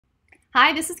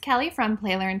Hi, this is Kelly from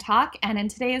Play Learn Talk, and in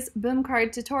today's boom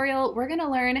card tutorial, we're going to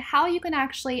learn how you can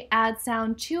actually add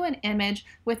sound to an image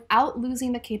without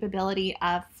losing the capability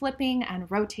of flipping and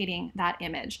rotating that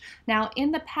image. Now,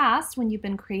 in the past, when you've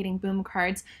been creating boom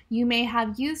cards, you may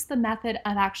have used the method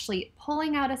of actually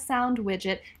pulling out a sound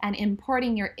widget and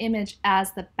importing your image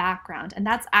as the background, and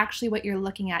that's actually what you're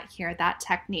looking at here, that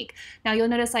technique. Now, you'll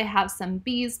notice I have some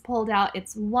bees pulled out.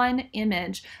 It's one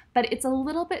image, but it's a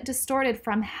little bit distorted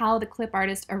from how the clip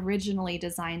artist originally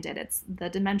designed it. The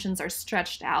dimensions are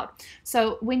stretched out.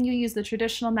 So when you use the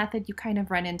traditional method, you kind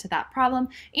of run into that problem,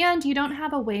 and you don't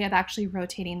have a way of actually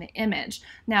rotating the image.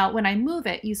 Now, when I move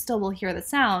it, you still will hear the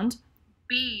sound.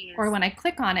 Bees. Or when I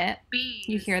click on it, bees.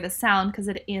 You hear the sound because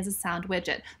it is a sound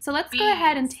widget. So let's go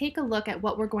ahead and take a look at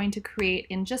what we're going to create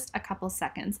in just a couple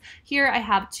seconds. Here I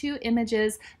have two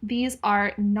images. These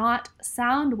are not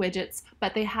sound widgets,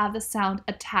 but they have the sound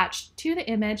attached to the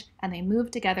image and they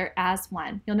move together as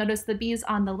one. You'll notice the bees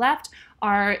on the left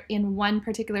are in one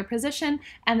particular position,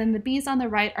 and then the bees on the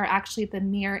right are actually the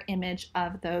mirror image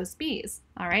of those bees.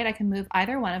 All right, I can move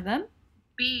either one of them.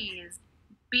 Bees.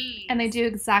 Bees. And they do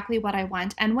exactly what I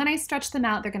want. And when I stretch them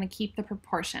out, they're going to keep the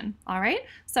proportion. All right,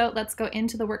 so let's go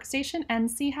into the workstation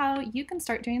and see how you can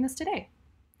start doing this today.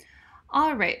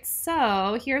 All right,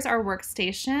 so here's our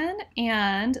workstation,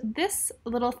 and this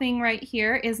little thing right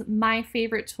here is my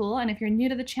favorite tool. And if you're new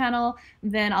to the channel,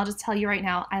 then I'll just tell you right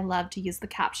now, I love to use the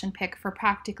caption pick for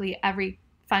practically every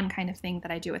fun kind of thing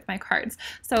that I do with my cards.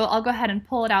 So I'll go ahead and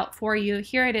pull it out for you.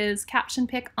 Here it is, caption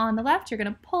pick on the left. You're going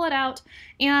to pull it out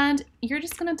and you're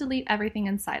just going to delete everything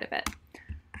inside of it.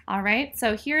 All right,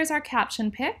 so here's our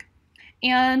caption pick,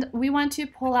 and we want to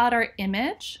pull out our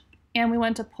image and we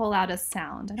want to pull out a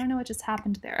sound. I don't know what just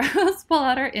happened there. Let's pull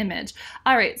out our image.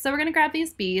 All right, so we're going to grab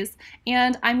these bees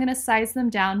and I'm going to size them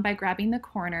down by grabbing the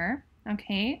corner.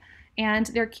 Okay. And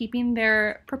they're keeping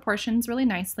their proportions really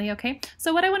nicely, okay?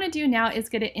 So what I want to do now is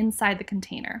get it inside the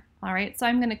container, all right? So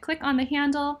I'm going to click on the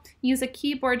handle, use a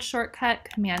keyboard shortcut,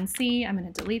 Command-C, I'm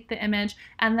going to delete the image,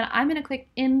 and then I'm going to click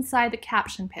inside the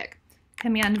caption pick.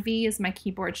 Command-V is my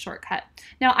keyboard shortcut.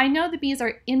 Now, I know the bees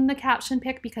are in the caption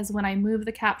pick because when I move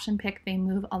the caption pick, they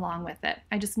move along with it.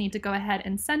 I just need to go ahead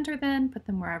and center them, put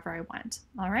them wherever I want,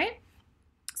 all right?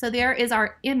 So there is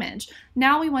our image.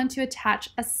 Now we want to attach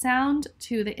a sound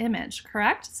to the image,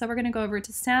 correct? So we're going to go over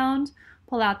to sound,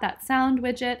 pull out that sound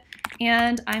widget,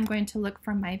 and I'm going to look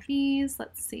for my bees.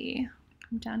 Let's see,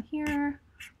 come down here.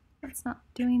 It's not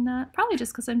doing that, probably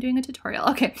just because I'm doing a tutorial.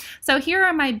 Okay, so here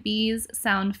are my bees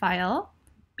sound file.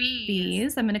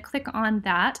 Bees. I'm going to click on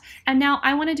that, and now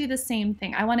I want to do the same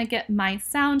thing. I want to get my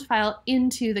sound file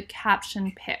into the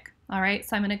caption pick. All right,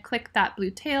 so I'm going to click that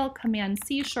blue tail,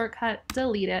 Command-C shortcut,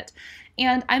 delete it.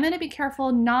 And I'm going to be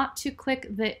careful not to click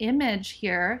the image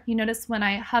here. You notice when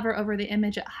I hover over the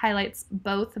image, it highlights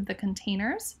both of the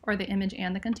containers, or the image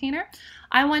and the container.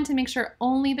 I want to make sure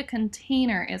only the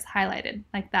container is highlighted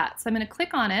like that. So I'm going to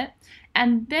click on it,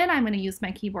 and then I'm going to use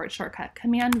my keyboard shortcut,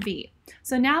 Command-V.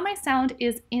 So now my sound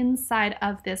is inside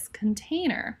of this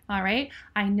container, all right?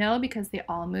 I know because they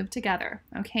all move together,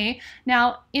 okay?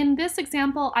 Now, in this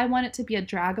example, I want it to be a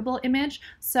draggable image,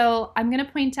 so I'm going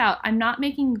to point out I'm not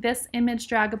making this image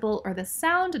draggable or the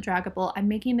sound draggable, I'm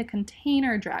making the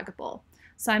container draggable.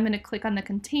 So I'm going to click on the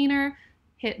container,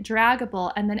 hit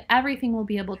draggable, and then everything will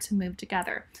be able to move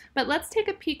together. But let's take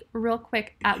a peek real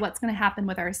quick at what's going to happen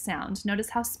with our sound. Notice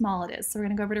how small it is. So we're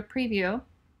going to go over to preview.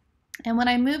 And when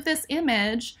I move this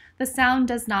image, the sound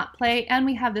does not play, and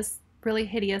we have this really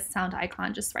hideous sound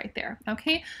icon just right there,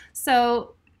 okay?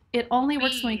 So it only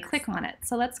works when we click on it.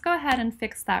 So let's go ahead and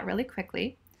fix that really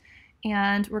quickly.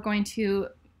 And we're going to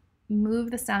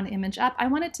move the sound image up. I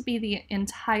want it to be the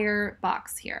entire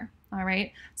box here, all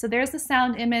right? So there's the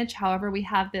sound image. However, we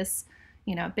have this,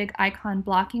 you know, big icon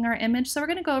blocking our image. So we're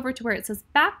going to go over to where it says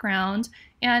background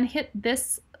and hit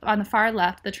this on the far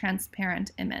left, the transparent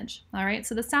image. All right,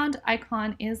 so the sound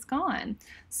icon is gone.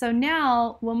 So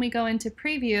now when we go into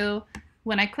preview,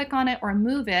 when I click on it or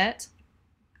move it,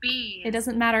 it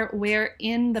doesn't matter where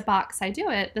in the box I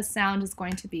do it, the sound is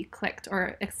going to be clicked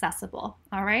or accessible.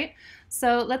 All right,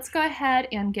 so let's go ahead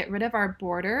and get rid of our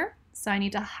border. So I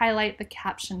need to highlight the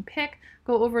caption pick,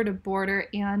 go over to border,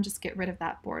 and just get rid of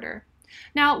that border.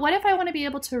 Now, what if I want to be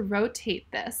able to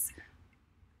rotate this?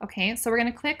 Okay, so we're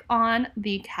going to click on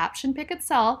the caption pick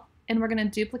itself, and we're going to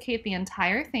duplicate the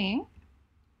entire thing,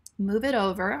 move it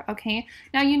over, okay?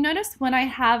 Now you notice when I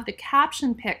have the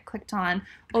caption pick clicked on,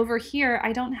 over here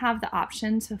I don't have the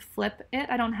option to flip it,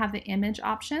 I don't have the image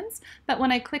options, but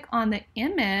when I click on the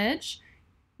image,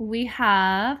 we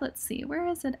have, let's see, where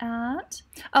is it at?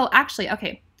 Oh, actually,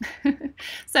 okay.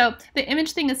 So the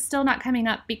image thing is still not coming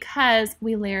up because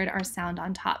we layered our sound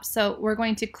on top. So we're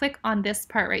going to click on this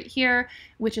part right here,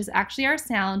 which is actually our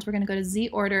sound. We're going to go to Z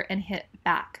order and hit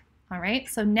back. All right,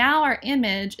 so now our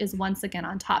image is once again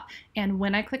on top. And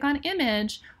when I click on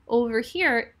image, over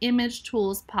here, image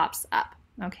tools pops up.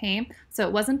 Okay, so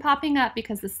it wasn't popping up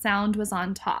because the sound was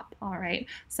on top. All right,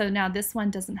 so now this one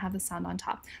doesn't have the sound on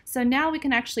top. So now we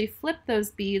can actually flip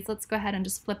those beads. Let's go ahead and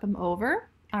just flip them over.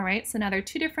 All right, so now they're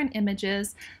two different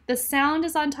images. The sound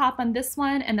is on top on this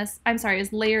one, and this, I'm sorry,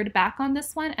 is layered back on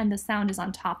this one, and the sound is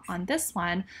on top on this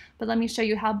one. But let me show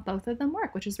you how both of them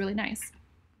work, which is really nice.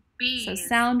 Bees. So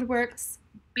sound works,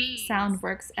 sound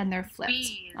works, and they're flipped.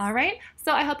 Bees. All right,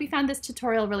 so I hope you found this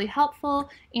tutorial really helpful,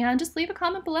 and just leave a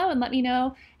comment below and let me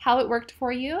know how it worked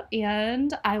for you,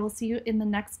 and I will see you in the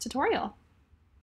next tutorial.